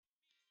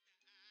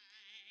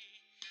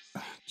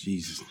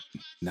Jesus.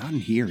 Not in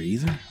here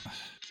either.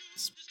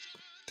 It's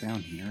down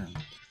here.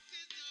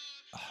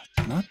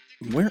 Not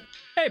where?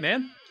 Hey,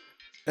 man.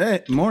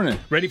 Hey, morning.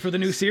 Ready for the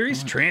new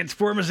series?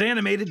 Transformers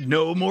Animated,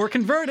 no more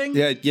converting.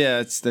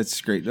 Yeah,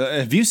 that's great.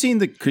 Have you seen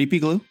the Creepy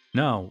Glue?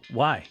 No,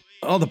 why?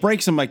 Oh, the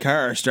brakes on my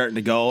car are starting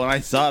to go, and I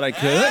thought I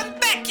could. I'm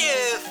back,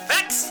 you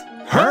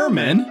fucks!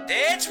 Herman?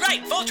 That's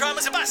right, Voltron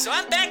was a bust, so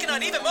I'm backing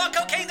on even more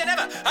cocaine than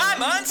ever.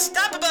 I'm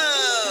unstoppable!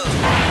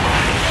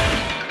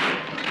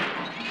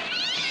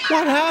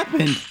 What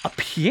happened? A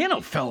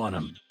piano fell on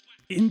him.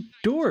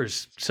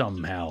 Indoors,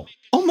 somehow.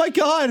 Oh my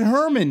God,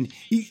 Herman.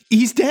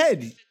 He's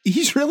dead.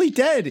 He's really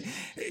dead.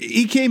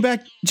 He came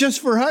back just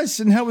for us,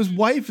 and how his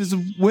wife is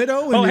a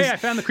widow. And Hey, I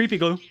found the Creepy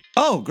Glue.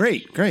 Oh,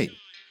 great. Dibs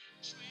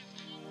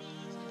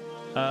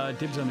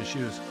on his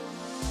shoes.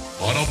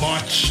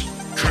 Autobots,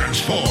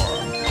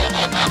 transform!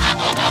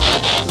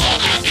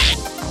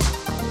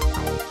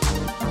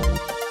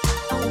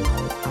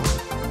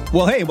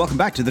 Well, hey, welcome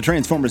back to the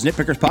Transformers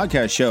Nitpickers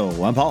Podcast Show.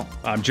 I'm Paul.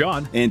 I'm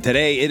John. And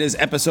today it is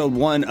episode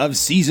 1 of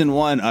season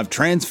 1 of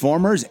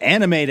Transformers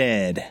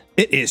Animated.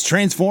 It is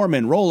Transform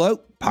and Rollout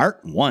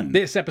Part 1.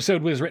 This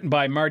episode was written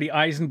by Marty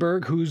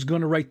Eisenberg, who's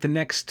going to write the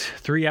next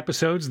 3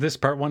 episodes, this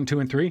part 1, 2,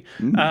 and 3.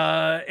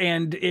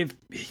 And if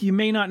you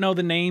may not know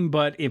the name,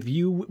 but if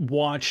you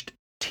watched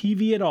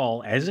TV at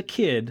all as a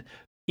kid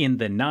in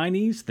the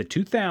 90s, the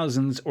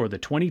 2000s, or the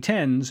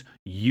 2010s,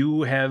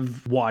 you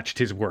have watched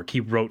his work. He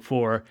wrote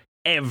for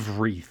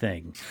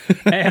everything.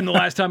 And the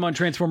last time on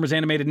Transformers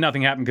Animated,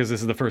 nothing happened because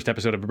this is the first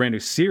episode of a brand new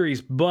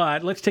series.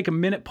 But let's take a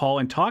minute, Paul,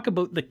 and talk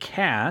about the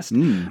cast.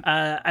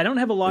 I don't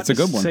have a lot to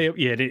say.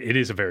 Yeah, it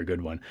is a very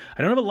good one.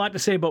 I don't have a lot to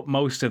say about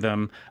most of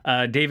them.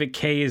 David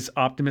Kaye is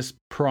Optimus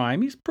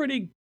Prime. He's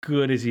pretty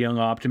good as young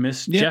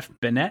Optimus. Yeah. Jeff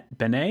Benet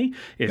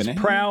is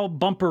Prowl.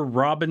 Bumper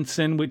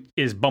Robinson which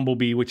is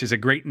Bumblebee, which is a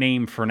great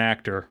name for an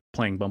actor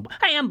playing Bumblebee.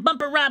 Hi, I'm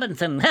Bumper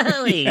Robinson.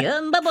 Howdy,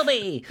 I'm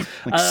Bumblebee.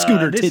 Like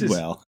Scooter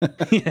Tidwell.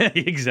 Yeah,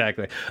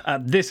 exactly.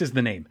 This is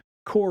the name.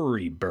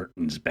 Corey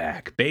Burton's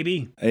back,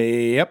 baby.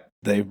 Yep,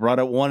 they brought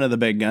out one of the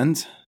big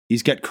guns.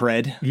 He's got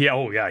cred.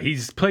 Yeah, he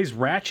plays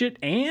Ratchet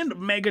and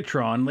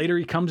Megatron. Later,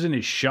 he comes in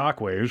as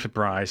Shockwave.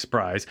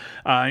 Surprise.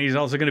 He's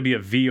also going to be a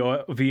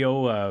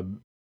VO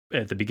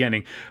at the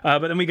beginning. But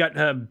then we got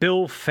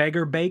Bill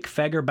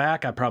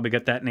Fagerback. I probably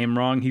got that name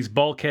wrong. He's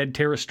Bulkhead.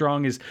 Tara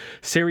Strong is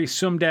Sari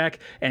Sumdak.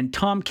 And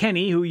Tom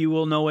Kenny, who you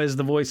will know as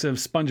the voice of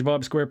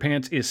SpongeBob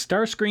SquarePants, is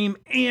Starscream.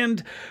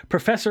 And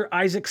Professor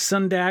Isaac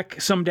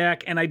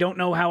Sumdak. And I don't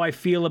know how I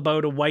feel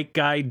about a white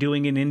guy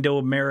doing an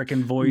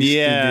Indo-American voice.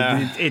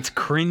 Yeah. It's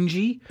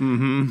cringy.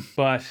 Mm-hmm.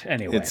 But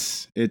anyway.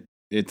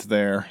 It's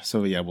there.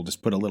 So yeah, we'll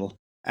just put a little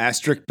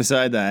asterisk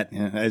beside that,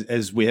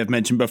 as we have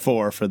mentioned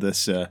before, for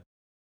this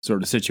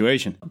sort of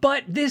situation.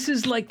 But this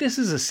is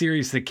a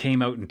series that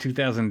came out in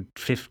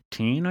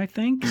 2015, I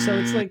think. So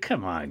it's like,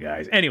 come on,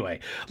 guys. Anyway,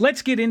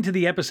 let's get into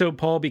the episode,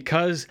 Paul,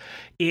 because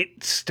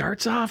it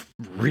starts off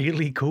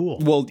really cool.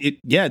 Well,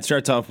 it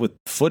starts off with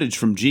footage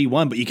from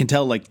G1, but you can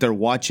tell like they're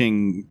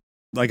watching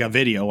like a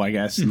video, I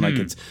guess. And like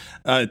it's,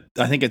 I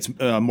think it's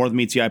More Than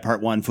Meets the Eye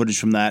Part 1, footage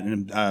from that,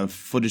 and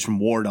footage from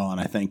War Dawn,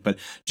 I think. But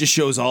just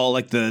shows all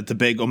like the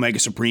big Omega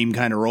Supreme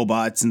kind of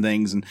robots and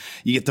things. And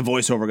you get the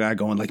voiceover guy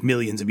going like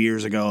millions of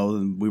years ago,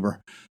 and we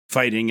were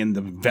fighting, and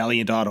the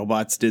valiant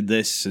Autobots did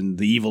this, and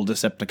the evil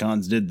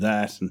Decepticons did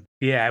that. And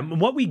yeah, and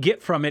what we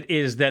get from it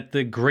is that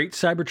the Great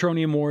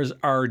Cybertronium Wars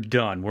are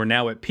done. We're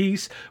now at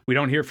peace. We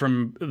don't hear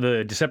from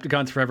the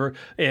Decepticons forever.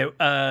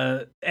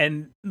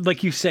 And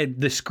like you said,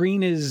 the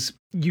screen is,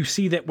 you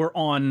see that we're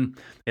on,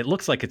 it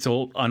looks like it's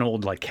an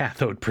old like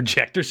cathode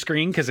projector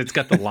screen because it's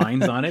got the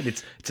lines on it.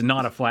 It's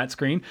not a flat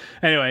screen.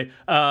 Anyway,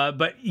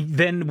 but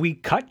then we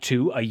cut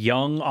to a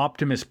young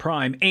Optimus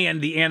Prime,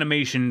 and the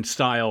animation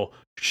style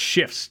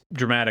shifts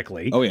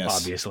dramatically. Oh, yes.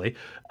 Obviously.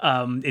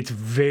 It's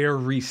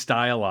very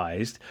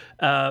stylized.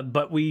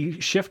 But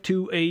we shift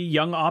to a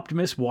young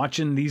Optimus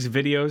watching these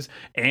videos,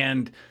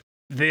 and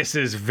this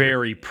is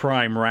very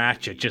Prime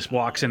Ratchet. Just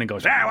walks in and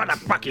goes, what the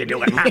fuck you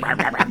doing?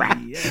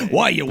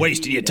 why are you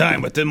wasting your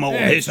time with them old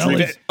history?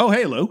 fellas. Oh,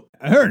 hey, Lou.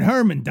 I heard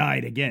Herman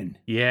died again.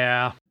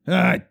 Yeah.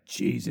 Ah,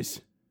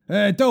 Jesus.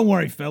 Don't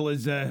worry,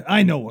 fellas.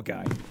 I know a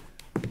guy.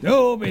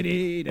 Yeah,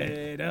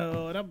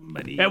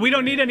 we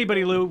don't need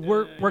anybody, Lou.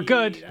 We're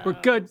good. We're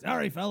good.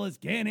 Sorry, fellas.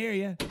 Can't hear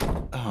you.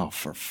 Oh,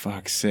 for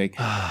fuck's sake.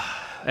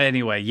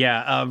 Anyway,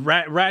 yeah,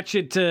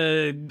 Ratchet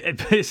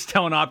is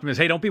telling Optimus,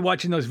 hey, don't be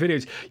watching those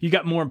videos. You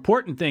got more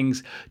important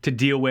things to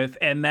deal with,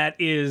 and that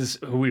is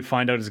who we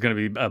find out is going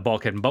to be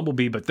Bulkhead and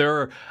Bumblebee, but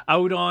they're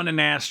out on an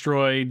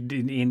asteroid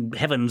in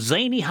having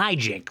zany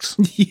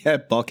hijinks. Yeah,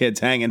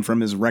 Bulkhead's hanging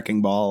from his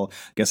wrecking ball.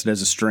 I guess it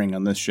has a string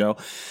on this show.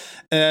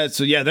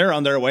 So yeah, they're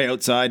on their way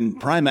outside, and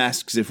Prime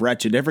asks if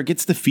Ratchet ever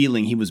gets the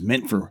feeling he was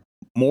meant for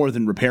more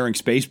than repairing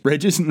space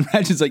bridges. And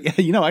Ratchet's like,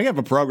 yeah, I have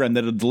a program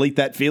that'll delete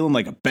that feeling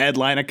like a bad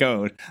line of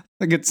code.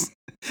 Like it's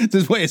It's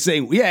his way of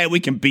saying, yeah, we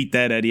can beat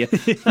that at you.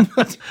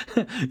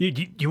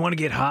 You want to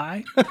get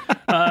high?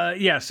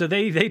 Yeah, so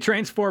they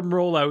transform,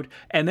 roll out,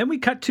 and then we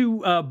cut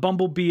to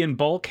Bumblebee and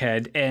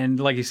Bulkhead, and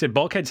like you said,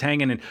 Bulkhead's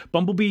hanging, and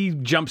Bumblebee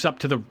jumps up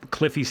to the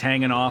cliff he's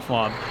hanging off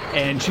of,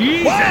 and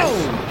Jesus!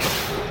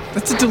 Whoa!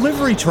 That's a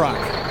delivery truck.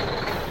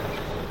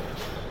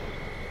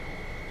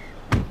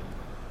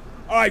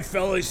 All right,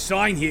 fellas,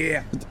 sign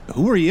here.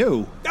 Who are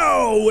you?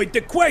 Oh, with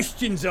the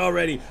questions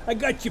already. I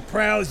got your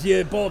Prowls,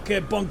 your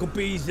Bulkhead,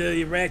 Bumblebees,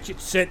 your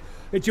Ratchet set.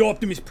 It's your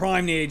Optimus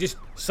Prime there. Just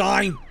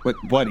sign.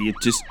 What, are you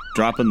just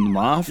dropping them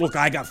off? Look,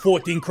 I got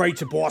 14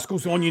 crates of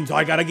Bosco's onions.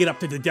 I gotta get up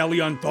to the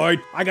deli on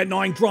 3rd. I got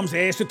 9 drums of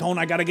acetone.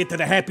 I gotta get to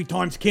the Happy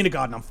Times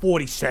kindergarten on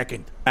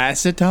 42nd.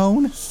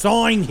 Acetone?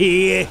 Sign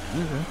here.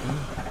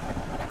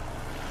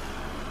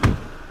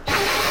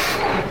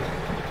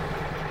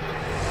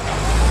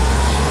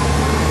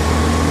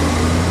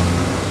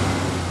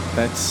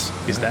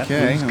 Is that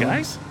okay, those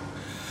guys?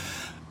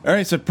 All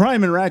right, so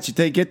Prime and Ratchet,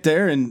 they get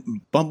there, and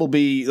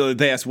Bumblebee,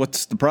 they ask,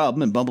 what's the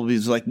problem? And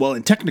Bumblebee's like, well,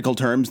 in technical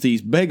terms,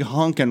 these big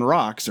honking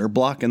rocks are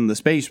blocking the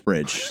space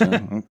bridge. So,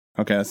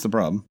 okay, that's the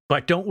problem.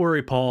 But don't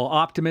worry, Paul.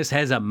 Optimus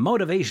has a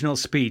motivational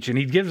speech, and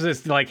he gives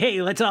us like,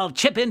 hey, let's all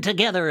chip in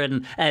together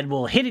and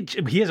we'll hit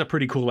it. He has a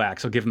pretty cool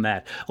axe, I'll give him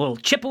that. We'll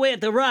chip away at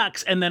the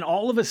rocks, and then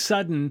all of a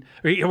sudden,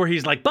 where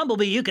he's like,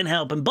 Bumblebee, you can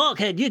help, and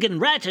Bulkhead, you can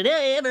Ratchet.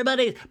 Hey,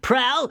 everybody,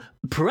 Prowl,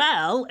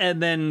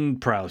 and then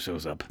Prowl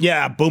shows up.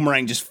 Yeah,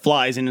 Boomerang just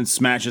flies in and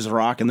smashes a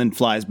rock and then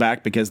flies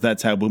back because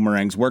that's how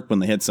boomerangs work when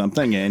they hit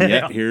something. And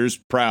yet, here's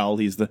Prowl.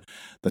 He's the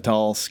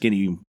tall,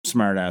 skinny,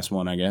 smart-ass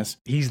one, I guess.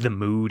 He's the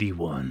moody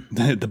one.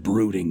 The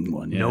brooding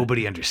one. Yeah.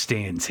 Nobody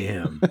understands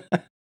him.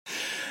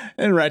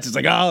 And Ratchet's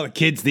like, oh, the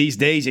kids these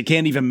days, you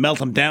can't even melt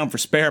them down for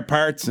spare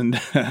parts. And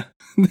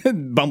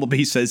then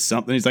Bumblebee says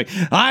something. He's like,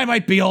 I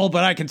might be old,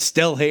 but I can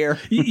still hear.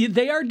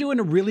 They are doing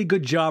a really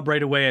good job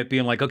right away at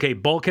being like, okay,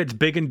 Bulkhead's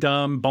big and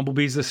dumb,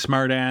 Bumblebee's the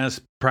smart ass,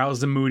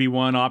 Prowl's the moody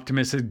one,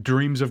 Optimus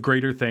dreams of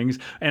greater things,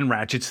 and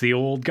Ratchet's the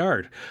old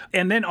guard.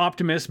 And then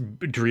Optimus,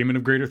 dreaming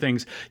of greater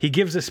things, he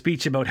gives a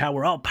speech about how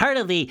we're all Part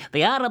of the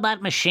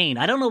Autobot machine.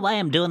 I don't know why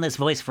I'm doing this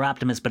voice for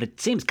Optimus, but it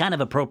seems kind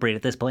of appropriate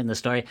at this point in the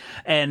story.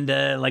 And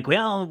like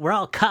we're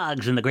all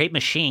cogs in the great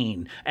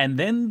machine. And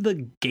then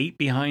the gate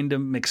behind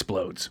him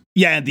explodes.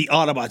 Yeah, the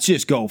Autobots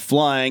just go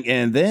flying,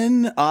 and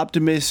then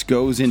Optimus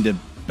goes into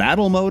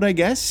battle mode, I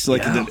guess.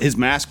 Like his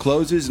mask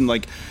closes, and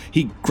like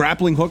he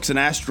grappling hooks an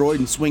asteroid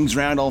and swings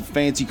around all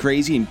fancy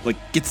crazy, and like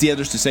gets the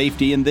others to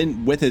safety. And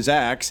then with his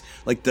axe,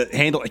 like the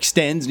handle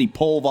extends, and he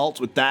pole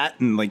vaults with that,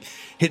 and like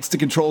hits the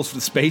controls for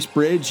the space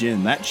bridge,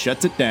 and that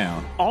shuts it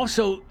down.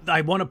 Also,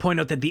 I want to point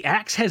out that the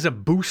axe has a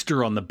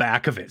booster on the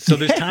back of it, so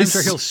there's times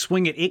where he'll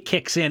swing it, it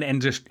kicks in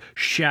and just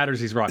shatters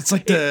these rocks. It's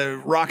like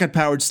the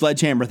rocket-powered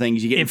sledgehammer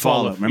things you get in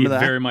Fallout. Remember that?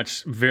 Very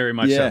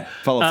much so.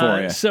 Fallout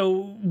 4, yeah.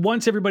 So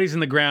once everybody's in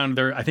the ground,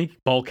 I think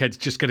Bulkhead's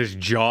just got his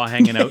jaw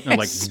hanging out, and they're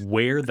like,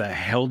 where the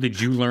hell did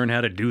you learn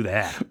how to do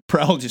that?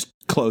 Prowl just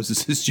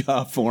closes his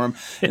jaw for him,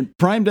 and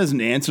Prime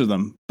doesn't answer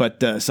them,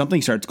 but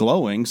something starts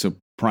glowing, so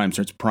Prime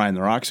starts prying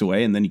the rocks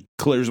away, and then he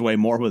clears away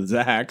more with his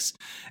axe,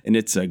 and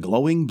it's a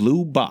glowing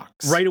blue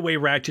box. Right away,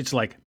 Ratchet's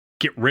like,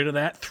 get rid of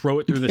that, throw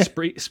it through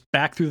the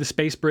back through the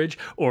space bridge,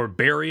 or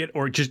bury it,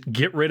 or just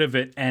get rid of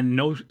it. And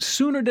no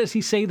sooner does he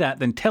say that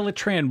than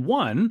Teletran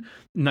 1,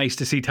 nice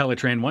to see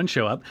Teletran 1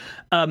 show up,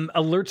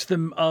 alerts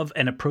them of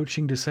an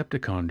approaching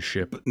Decepticon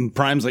ship. And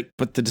Prime's like,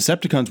 but the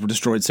Decepticons were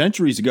destroyed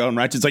centuries ago. And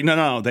Ratchet's like,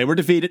 no, they were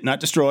defeated, not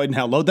destroyed.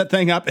 Now load that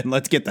thing up and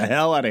let's get the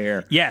hell out of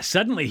here. Yeah,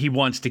 suddenly he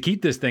wants to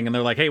keep this thing. And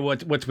they're like, hey,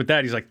 what's with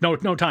that? He's like, no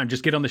time,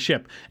 just get on the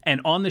ship.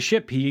 And on the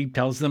ship, he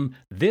tells them,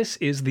 this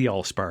is the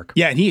Allspark.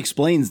 Yeah, and he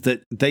explains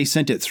that they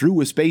sent it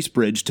through a space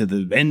bridge to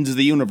the ends of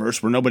the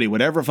universe where nobody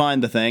would ever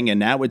find the thing. And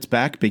now it's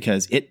back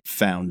because it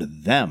found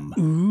them.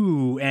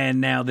 Ooh, and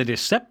now the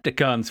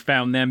Decepticons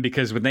found them,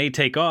 because when they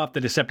take off, the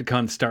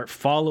Decepticons start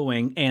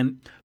following.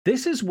 And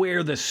this is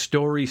where the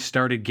story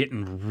started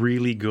getting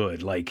really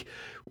good. Like,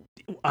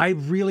 I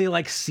really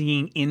like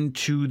seeing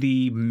into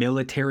the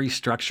military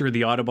structure of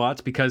the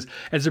Autobots, because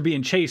as they're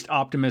being chased,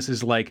 Optimus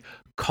is like,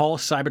 call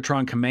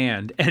Cybertron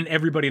Command, and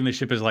everybody in the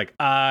ship is like,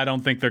 I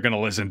don't think they're going to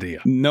listen to you.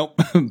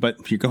 Nope,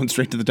 but you're going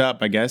straight to the top,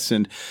 I guess.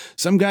 And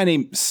some guy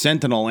named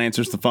Sentinel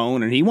answers the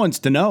phone, and he wants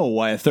to know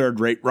why a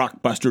third-rate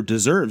rockbuster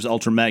deserves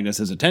Ultra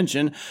Magnus's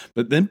attention.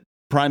 But then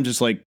Prime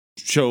just like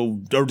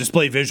show or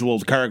display visual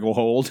cargo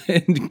hold,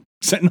 and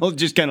Sentinel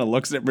just kind of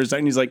looks at it for a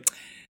second. He's like,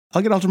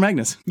 I'll get Ultra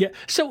Magnus. Yeah.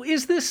 So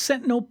is this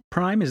Sentinel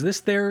Prime? Is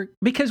this their...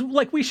 Because,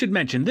 like, we should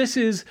mention, this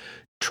is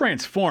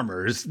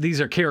Transformers.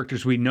 These are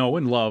characters we know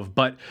and love,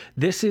 but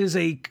this is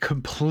a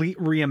complete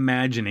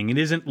reimagining. It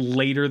isn't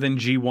later than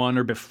G1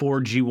 or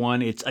before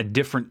G1. It's a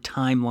different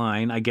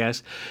timeline, I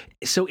guess.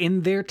 So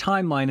in their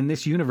timeline, in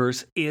this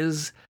universe,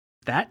 is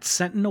that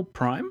Sentinel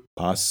Prime?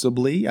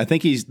 Possibly. I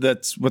think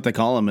that's what they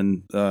call him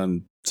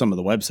in some of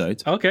the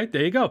websites. Okay,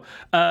 there you go.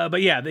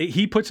 But yeah,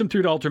 he puts him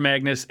through to Ultra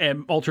Magnus,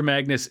 and Ultra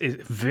Magnus is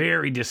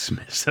very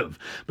dismissive.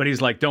 But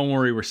he's like, "Don't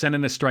worry, we're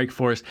sending a strike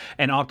force."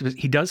 And Optimus,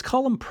 he does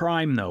call him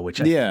Prime though,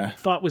 which I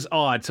thought was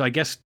odd. So I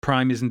guess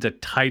Prime isn't a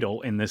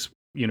title in this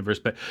universe,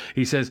 but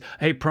he says,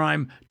 "Hey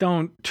Prime,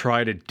 don't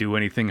try to do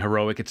anything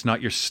heroic. It's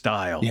not your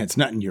style." Yeah, it's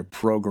not in your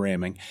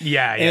programming.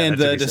 Yeah. And that's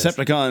the what he says.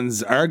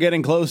 Decepticons are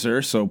getting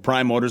closer, so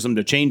Prime orders them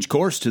to change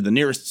course to the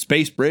nearest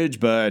space bridge,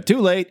 but too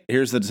late.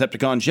 Here's the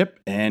Decepticon ship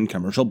and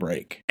commercial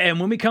break. And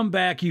when we come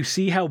back, you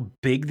see how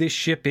big this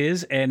ship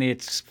is, and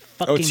it's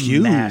fucking it's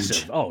huge.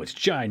 massive. Oh, it's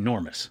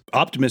ginormous.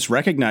 Optimus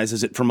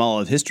recognizes it from all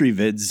of history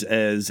vids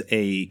as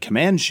a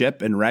command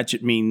ship, and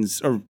Ratchet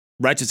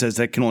says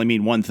that can only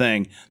mean one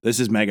thing. This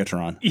is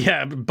Megatron.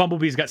 Yeah,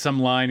 Bumblebee's got some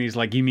line. He's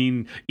like, "You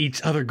mean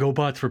eats other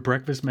GoBots for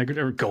breakfast,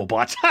 or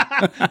GoBots?"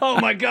 Oh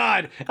my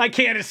God, I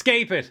can't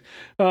escape it.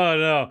 Oh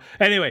no.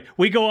 Anyway,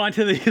 we go on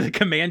to the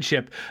command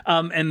ship,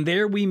 and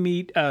there we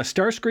meet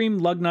Starscream,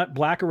 Lugnut,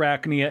 Black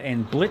Arachnia,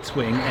 and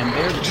Blitzwing, and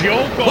they're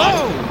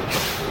Whoa!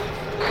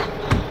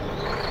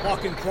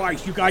 Fucking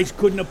Christ, you guys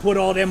couldn't have put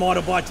all them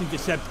Autobots and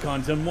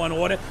Decepticons in one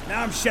order.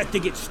 Now I'm set to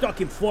get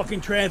stuck in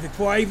fucking traffic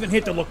before I even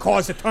hit the La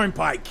Causa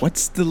Turnpike.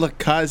 What's the La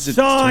Causa?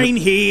 Sign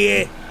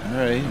here. All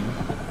right.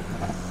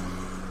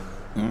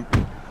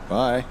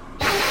 Bye.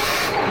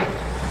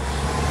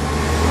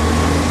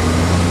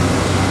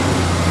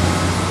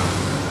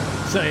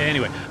 So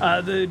anyway,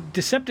 the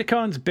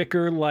Decepticons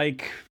bicker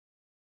like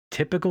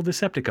typical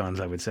Decepticons,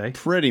 I would say.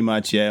 Pretty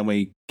much, yeah. And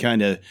we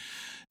kind of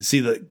see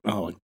the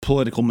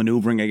political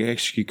maneuvering, I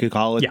guess you could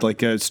call it. Yeah. Like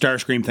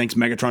Starscream thinks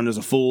Megatron is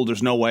a fool.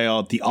 There's no way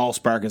the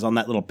Allspark is on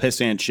that little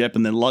pissant ship.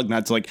 And then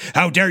Lugnut's like,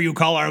 "How dare you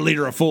call our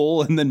leader a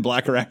fool?" And then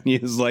Black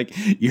Arachnia is like,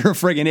 "You're a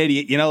friggin'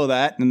 idiot. You know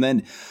that." And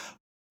then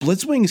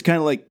Blitzwing is kind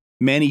of like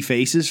Manny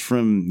Faces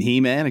from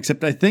He-Man,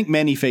 except I think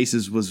Manny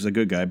Faces was a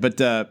good guy. But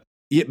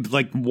yeah,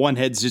 like one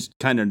head's just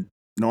kind of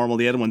normal.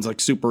 The other one's like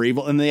super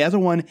evil. And the other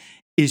one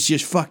is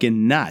just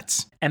fucking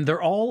nuts. And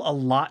they're all a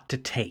lot to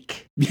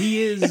take.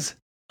 He is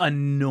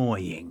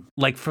annoying.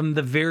 Like from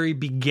the very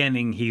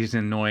beginning, he's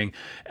annoying.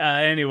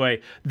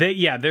 Anyway,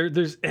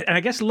 there's, and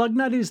I guess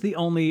Lugnut is the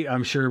only.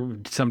 I'm sure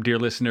some dear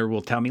listener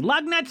will tell me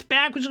Lugnut's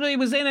back, which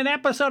was in an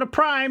episode of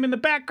Prime in the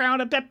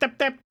background of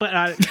But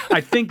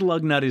I think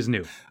Lugnut is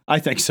new. I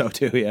think so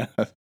too. Yeah,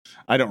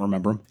 I don't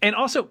remember him. And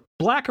also,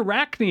 Black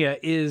Arachnia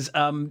is.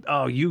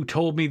 You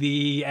told me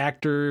the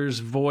actor's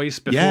voice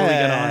before we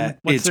got on.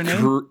 What's their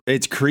name?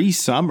 It's Cree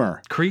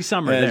Summer. Cree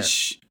Summer.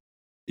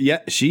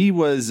 There. She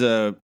was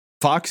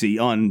Foxy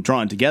on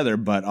Drawn Together,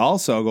 but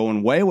also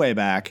going way, way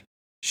back,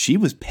 she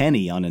was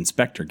Penny on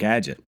Inspector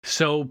Gadget.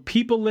 So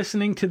people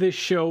listening to this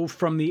show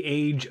from the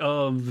age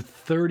of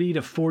 30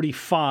 to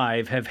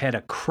 45 have had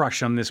a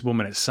crush on this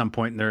woman at some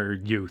point in their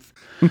youth.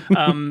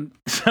 They're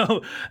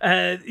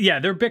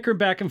bickering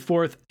back and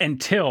forth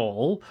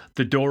until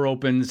the door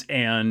opens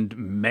and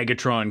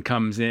Megatron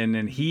comes in,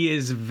 and he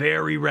is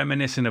very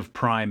reminiscent of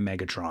Prime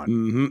Megatron.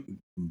 Mm-hmm.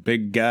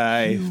 Big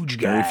guy, huge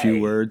guy. Very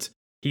few words.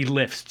 He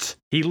lifts,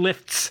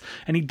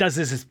 and he does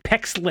his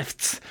pecs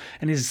lifts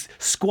and his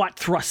squat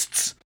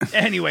thrusts.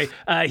 Anyway,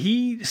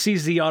 he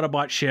sees the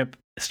Autobot ship.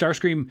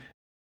 Starscream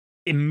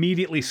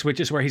immediately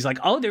switches where he's like,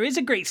 "Oh, there is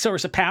a great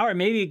source of power.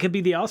 Maybe it could be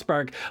the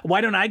Allspark.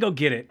 Why don't I go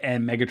get it?"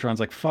 And Megatron's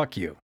like, "Fuck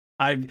you.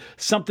 I've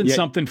something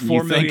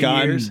 4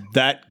 million years. I'm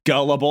that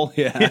gullible?"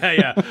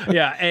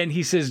 Yeah. And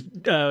he says,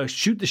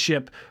 "Shoot the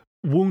ship.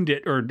 Wound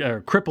it or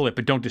cripple it,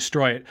 but don't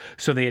destroy it."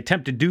 So they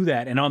attempt to do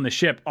that, and on the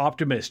ship,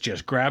 Optimus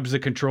just grabs the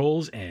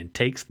controls and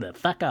takes the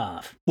fuck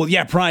off. Well,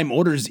 yeah, Prime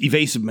orders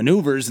evasive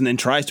maneuvers and then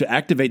tries to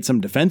activate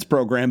some defense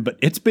program, but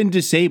it's been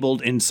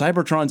disabled in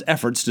Cybertron's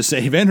efforts to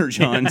save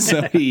Energon,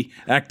 so he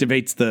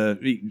activates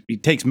he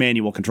takes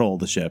manual control of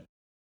the ship.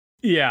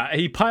 Yeah,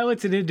 he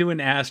pilots it into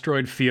an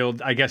asteroid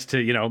field, I guess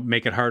to,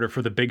 make it harder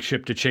for the big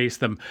ship to chase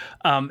them.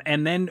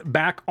 And then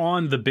back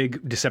on the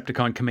big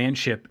Decepticon command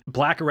ship,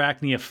 Black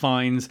Arachnia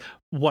finds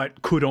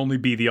what could only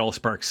be the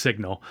Allspark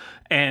signal.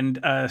 And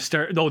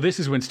this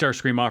is when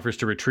Starscream offers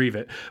to retrieve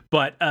it.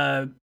 But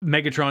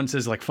Megatron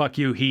says, like, "Fuck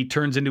you." He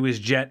turns into his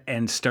jet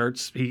and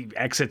he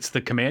exits the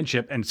command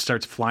ship and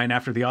starts flying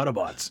after the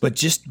Autobots. But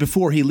just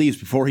before he leaves,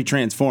 before he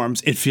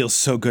transforms, it feels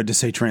so good to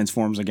say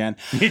transforms again.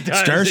 It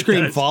does.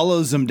 Starscream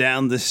follows him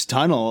down this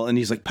tunnel and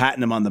he's like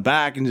patting him on the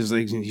back and he's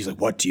like,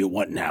 "What do you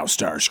want now,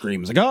 Starscream?"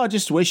 He's like, "Oh, I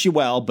just wish you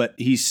well," but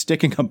he's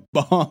sticking a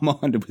bomb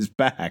onto his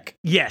back.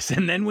 Yes,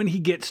 and then when he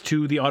gets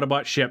to the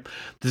Autobot ship,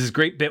 there's this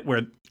great bit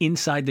where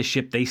inside the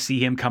ship they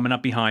see him coming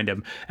up behind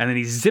him, and then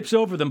he zips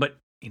over them, but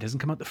he doesn't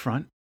come out the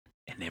front,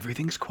 and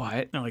everything's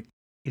quiet. And they're like,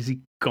 "Is he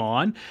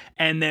gone?"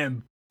 And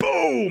then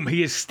boom,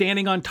 he is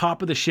standing on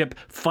top of the ship,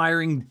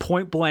 firing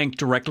point blank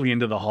directly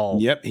into the hull.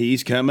 Yep,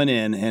 he's coming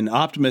in, and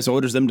Optimus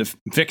orders them to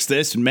fix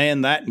this and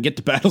man that and get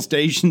to battle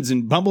stations,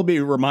 and Bumblebee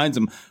reminds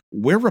them,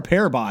 "We're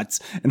repair bots."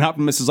 And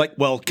Optimus is like,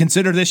 "Well,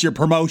 consider this your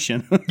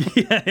promotion."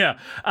 Yeah.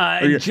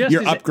 Or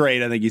your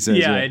upgrade, I think he says.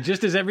 Yeah,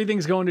 just as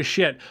everything's going to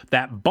shit,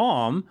 that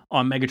bomb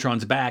on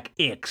Megatron's back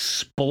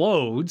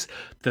explodes.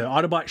 The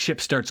Autobot ship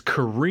starts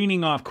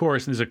careening off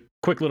course, and there's a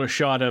quick little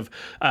shot of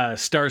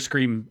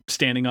Starscream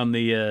standing on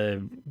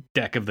the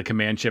deck of the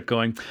command ship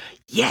going,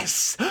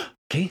 yes!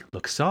 Okay,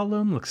 look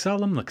solemn, look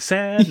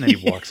sad, and then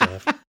he walks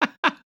off.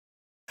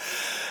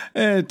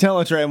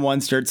 Teletran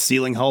 1 starts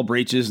sealing hull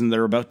breaches, and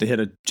they're about to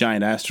hit a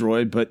giant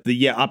asteroid. But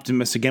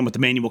Optimus, again with the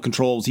manual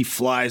controls, he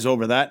flies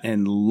over that,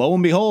 and lo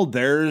and behold,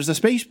 there's a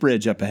space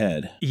bridge up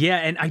ahead. Yeah,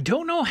 and I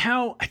don't know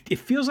how, it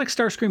feels like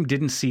Starscream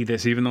didn't see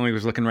this, even though he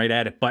was looking right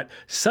at it. But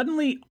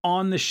suddenly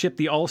on the ship,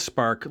 the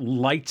Allspark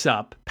lights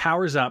up,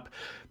 powers up,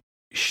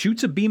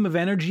 shoots a beam of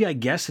energy, I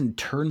guess, and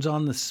turns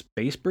on the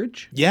space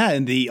bridge? Yeah,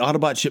 and the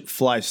Autobot ship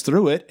flies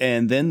through it,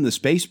 and then the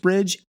space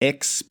bridge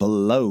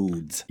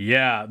explodes.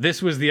 Yeah,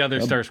 this was the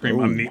other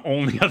Starscream. I'm the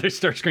only other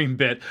Starscream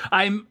bit.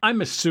 I'm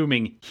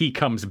assuming he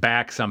comes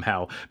back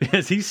somehow,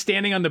 because he's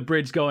standing on the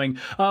bridge going,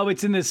 oh,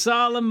 it's in this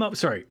solemn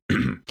sorry.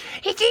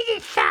 It's in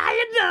this solemn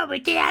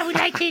moment that I would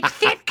like to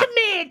accept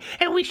command,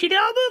 and we should all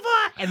move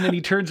on. And then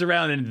he turns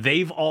around, and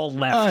they've all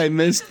left. I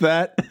missed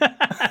that.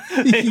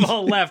 They've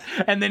all left.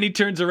 And then he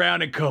turns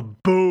around and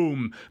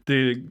kaboom,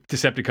 the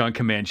Decepticon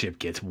command ship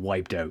gets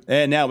wiped out.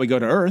 And now we go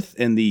to Earth,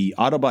 and the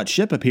Autobot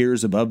ship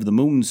appears above the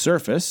moon's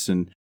surface,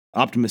 and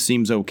Optimus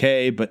seems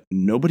okay, but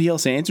nobody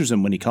else answers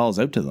him when he calls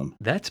out to them.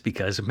 That's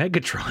because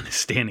Megatron is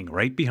standing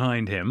right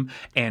behind him,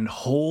 and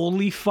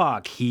holy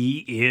fuck,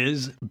 he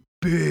is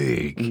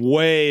big.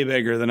 Way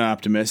bigger than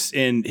Optimus,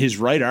 and his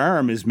right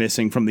arm is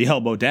missing from the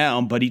elbow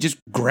down, but he just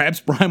grabs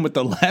Prime with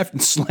the left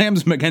and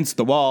slams him against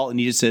the wall, and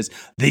he just says,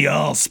 "The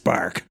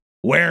Allspark,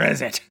 where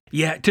is it?"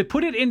 Yeah, to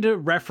put it into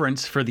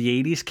reference for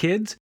the 80s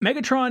kids,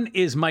 Megatron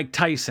is Mike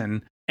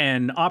Tyson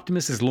and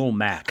Optimus is Lil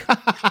Mac.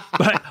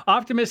 But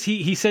Optimus,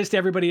 he says to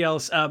everybody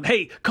else,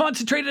 hey,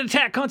 concentrated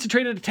attack.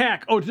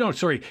 Oh, no,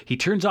 sorry. He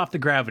turns off the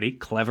gravity.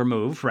 Clever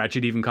move.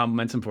 Ratchet even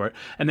compliments him for it.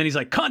 And then he's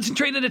like,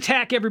 concentrated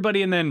attack,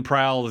 everybody. And then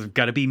Prowl's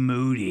got to be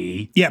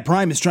moody. Yeah,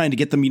 Prime is trying to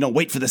get them,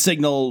 wait for the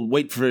signal,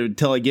 wait for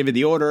till I give you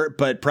the order.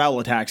 But Prowl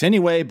attacks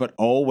anyway. But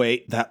oh,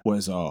 wait, that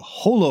was a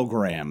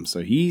hologram.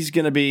 So he's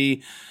going to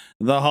be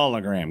the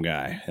hologram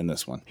guy in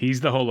this one.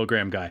 He's the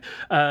hologram guy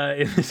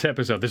in this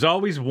episode. There's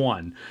always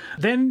one.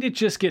 Then it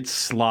just gets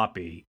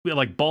sloppy.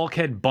 Like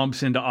Bulkhead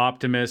bumps into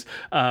Optimus.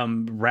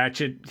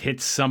 Ratchet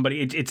hits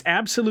somebody. It's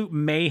absolute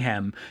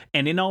mayhem.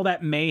 And in all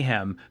that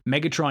mayhem,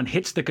 Megatron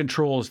hits the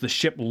controls. The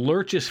ship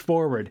lurches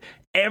forward.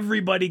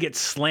 Everybody gets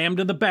slammed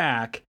to the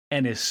back.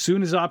 And as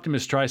soon as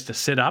Optimus tries to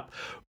sit up,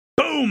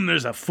 boom,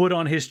 there's a foot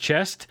on his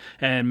chest,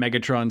 and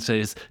Megatron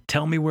says,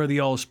 tell me where the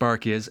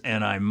Allspark is,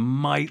 and I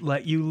might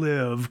let you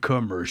live.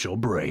 Commercial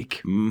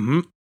break.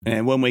 Mm-hmm.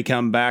 And when we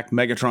come back,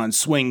 Megatron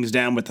swings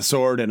down with the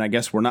sword, and I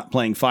guess we're not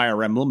playing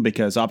Fire Emblem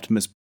because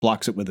Optimus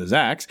blocks it with his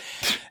axe.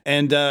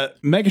 And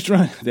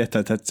Megatron,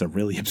 that's a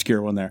really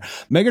obscure one there.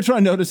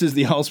 Megatron notices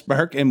the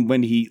Allspark, and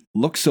when he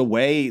looks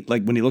away,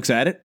 like when he looks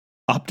at it,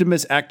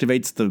 Optimus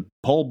activates the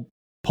pole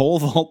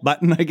vault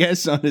button, I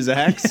guess, on his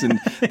axe, and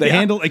the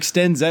handle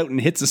extends out and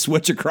hits a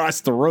switch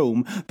across the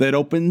room that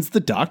opens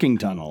the docking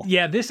tunnel.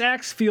 Yeah, this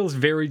axe feels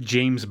very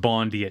James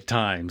Bondy at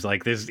times.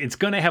 Like this, it's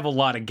going to have a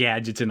lot of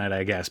gadgets in it,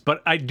 I guess.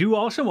 But I do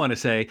also want to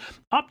say,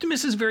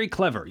 Optimus is very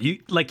clever.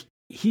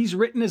 He's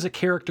written as a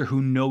character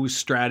who knows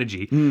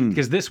strategy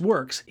because this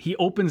works. He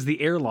opens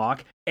the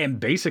airlock and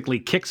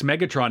basically kicks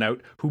Megatron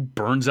out, who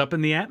burns up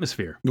in the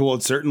atmosphere. Well,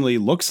 it certainly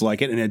looks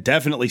like it, and it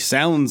definitely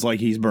sounds like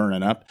he's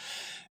burning up.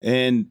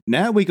 And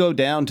now we go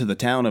down to the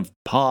town of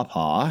Paw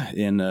Paw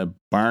in a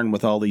barn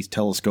with all these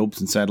telescopes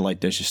and satellite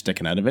dishes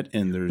sticking out of it.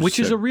 And which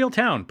is a real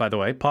town, by the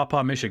way, Paw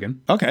Paw,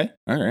 Michigan. Okay.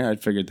 All right. I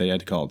figured they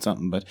had to call it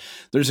something. But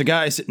there's a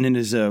guy sitting in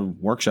his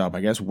workshop, I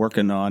guess,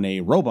 working on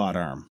a robot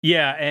arm.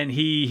 Yeah, and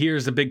he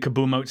hears a big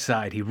kaboom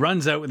outside. He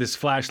runs out with his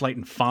flashlight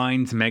and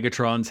finds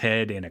Megatron's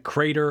head in a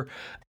crater.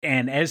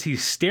 And as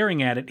he's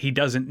staring at it, he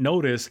doesn't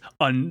notice,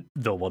 the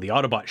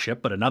Autobot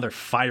ship, but another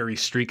fiery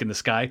streak in the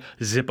sky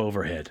zip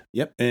overhead.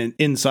 Yep. And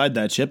inside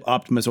that ship,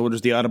 Optimus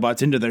orders the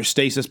Autobots into their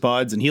stasis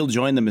pods, and he'll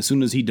join them as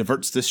soon as he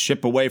diverts this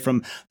ship away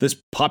from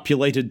this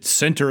populated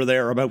center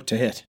they're about to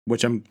hit,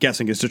 which I'm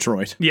guessing is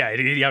Detroit. Yeah,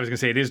 I was going to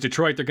say it is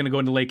Detroit. They're going to go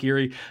into Lake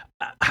Erie.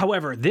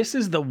 However, this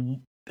is the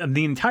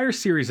entire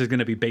series is going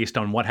to be based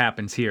on what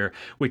happens here,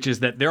 which is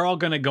that they're all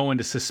going to go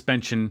into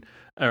suspension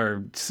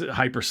or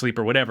hypersleep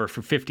or whatever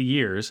for 50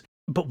 years.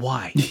 But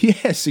why?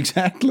 Yes,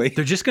 exactly.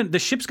 They're just the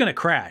ship's going to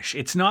crash.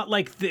 It's not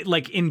like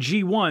in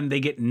G1 they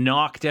get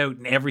knocked out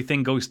and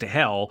everything goes to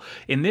hell.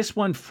 In this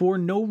one, for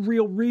no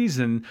real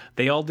reason,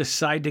 they all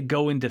decide to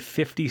go into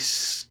 50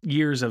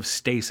 years of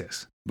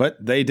stasis.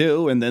 But they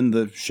do, and then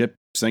the ship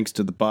sinks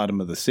to the bottom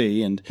of the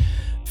sea, and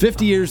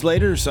 50 years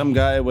later, some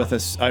guy with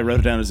I wrote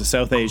it down as a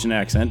South Asian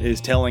accent, is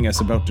telling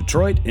us about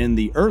Detroit in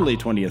the early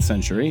 20th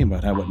century,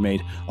 about how it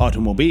made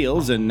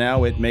automobiles, and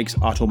now it makes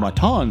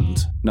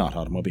automatons, not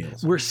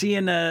automobiles. We're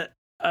seeing a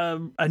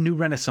new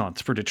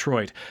renaissance for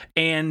Detroit,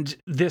 and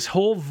this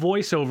whole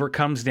voiceover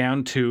comes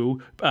down to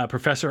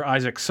Professor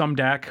Isaac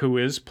Sumdac, who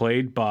is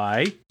played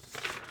by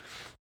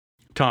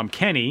Tom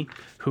Kenny,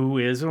 who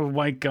is a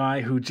white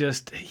guy who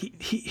just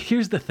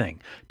here's the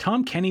thing.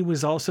 Tom Kenny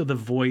was also the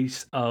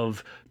voice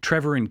of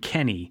Trevor and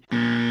Kenny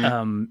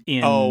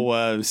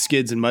in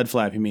Skids and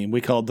Mudflap, you mean?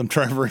 We called them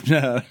Trevor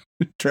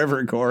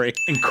and Corey.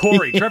 And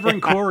Corey, Trevor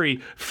and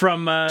Corey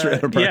from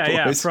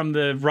Boys. from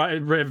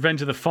the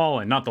Revenge of the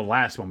Fallen, not the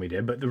last one we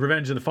did, but the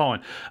Revenge of the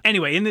Fallen.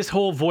 Anyway, in this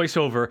whole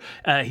voiceover,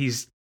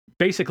 he's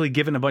basically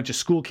given a bunch of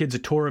school kids a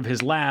tour of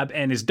his lab,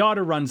 and his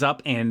daughter runs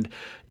up, and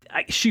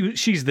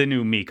she's the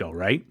new Miko,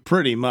 right?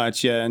 Pretty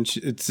much, yeah. And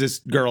it's this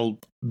girl,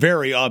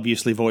 very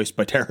obviously voiced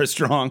by Tara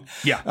Strong.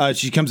 Yeah.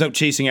 She comes out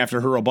chasing after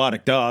her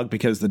robotic dog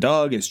because the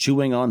dog is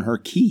chewing on her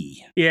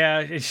key.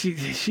 Yeah, she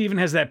even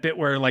has that bit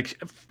where,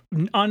 like,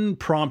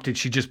 unprompted,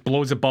 she just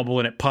blows a bubble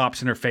and it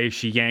pops in her face.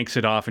 She yanks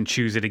it off and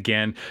chews it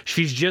again.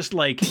 She's just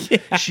like,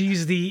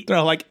 she's the... They're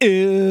all like,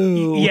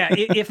 ew. Yeah,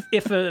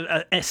 if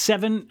a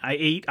 7,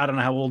 8, I don't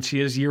know how old she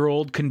is,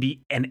 year-old, can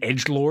be an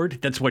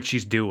edgelord, that's what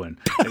she's doing.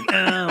 Like,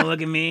 oh,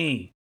 look at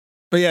me.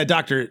 But yeah,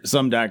 Dr.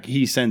 Sumdak,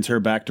 he sends her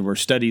back to her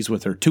studies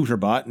with her tutor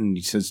bot, and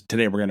he says,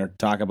 today we're going to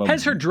talk about...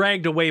 Has her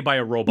dragged away by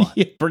a robot.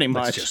 Yeah, pretty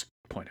much. Let's just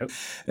point out.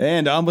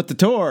 And on with the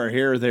tour.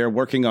 Here they're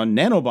working on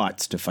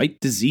nanobots to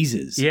fight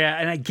diseases. Yeah,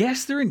 and I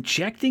guess they're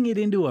injecting it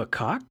into a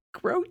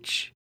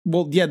cockroach?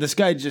 Well, yeah, this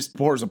guy just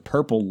pours a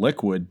purple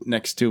liquid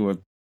next to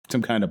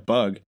some kind of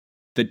bug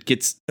that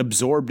gets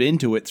absorbed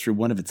into it through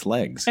one of its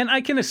legs. And I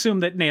can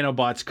assume that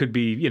nanobots could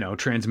be,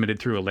 transmitted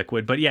through a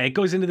liquid. But yeah, it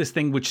goes into this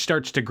thing which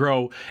starts to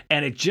grow,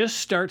 and it just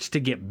starts to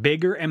get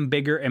bigger and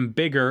bigger and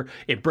bigger.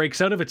 It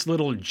breaks out of its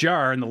little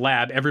jar in the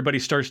lab. Everybody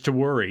starts to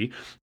worry.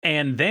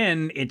 And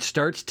then it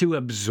starts to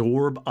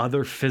absorb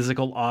other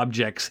physical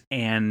objects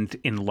and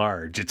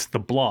enlarge. It's the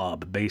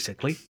blob,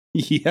 basically.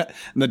 Yeah,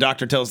 and the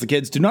doctor tells the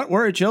kids, do not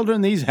worry,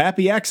 children, these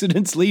happy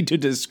accidents lead to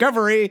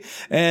discovery.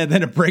 And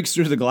then it breaks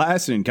through the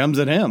glass and comes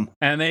at him.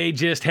 And they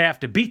just have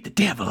to beat the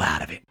devil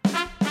out of it.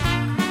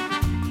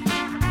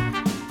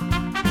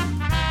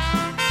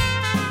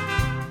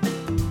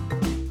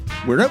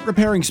 We're out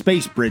repairing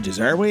space bridges,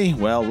 are we?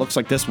 Well, looks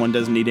like this one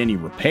doesn't need any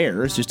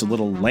repairs, just a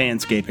little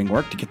landscaping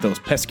work to get those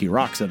pesky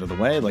rocks out of the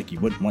way, like you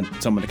wouldn't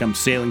want someone to come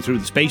sailing through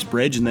the space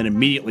bridge and then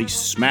immediately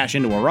smash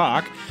into a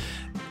rock.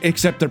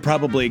 Except they're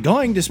probably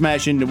going to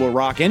smash into a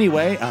rock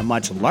anyway, a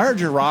much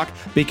larger rock,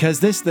 because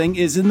this thing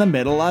is in the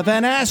middle of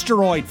an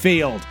asteroid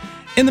field.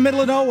 In the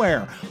middle of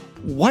nowhere.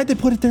 Why'd they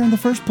put it there in the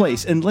first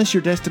place? Unless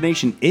your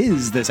destination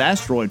is this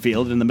asteroid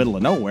field in the middle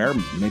of nowhere.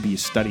 Maybe you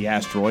study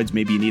asteroids,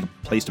 maybe you need a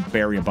place to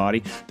bury a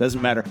body.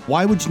 Doesn't matter.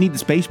 Why would you need the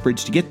space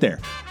bridge to get there?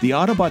 The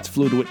Autobots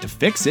flew to it to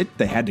fix it.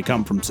 They had to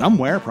come from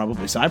somewhere,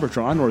 probably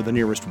Cybertron or the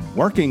nearest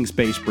working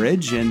space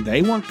bridge, and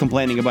they weren't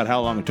complaining about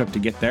how long it took to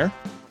get there.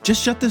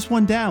 Just shut this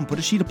one down, put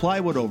a sheet of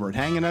plywood over it,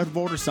 hang an out of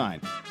order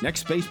sign. Next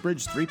space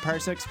bridge, 3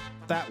 parsecs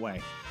that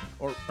way.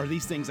 Or are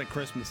these things like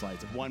Christmas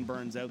lights? If one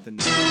burns out, then...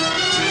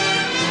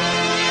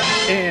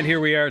 And here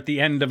we are at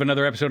the end of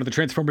another episode of the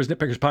Transformers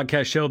Nitpickers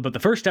Podcast Show. But the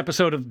first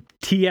episode of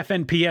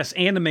TFNPS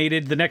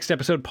Animated, the next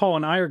episode Paul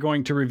and I are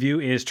going to review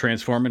is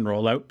Transform and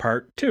Rollout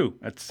Part 2.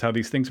 That's how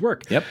these things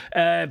work. Yep.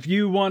 If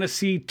you want to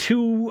see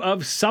 2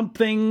 of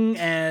something,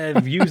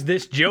 I've used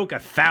this joke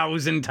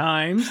 1,000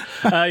 times.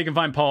 You can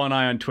find Paul and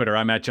I on Twitter.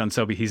 I'm at John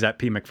Selby. He's at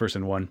P.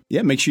 McPherson1.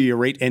 Yeah, make sure you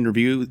rate and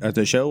review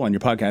the show on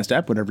your podcast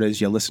app, whatever it is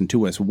you listen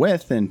to us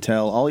with, and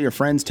tell all your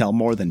friends, tell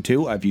more than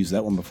 2. I've used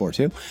that one before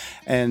too.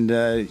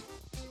 And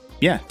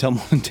yeah, tell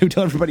more than 2,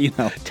 tell everybody you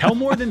know. Tell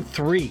more than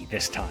 3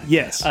 this time.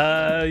 Yes.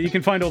 You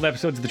can find old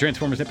episodes of the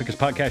Transformers Nitpickers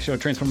Podcast Show at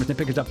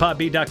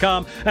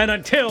transformersnitpickers.podbean.com. And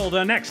until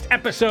the next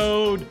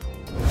episode,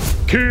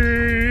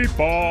 keep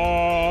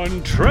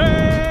on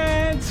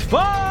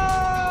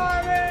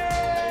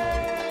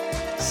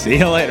transforming! See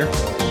you later.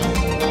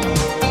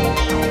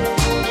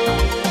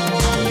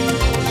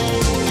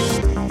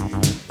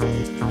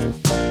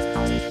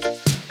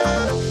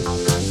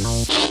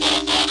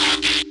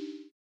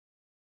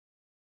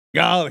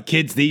 Oh, the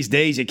kids these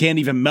days, you can't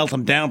even melt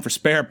them down for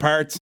spare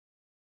parts.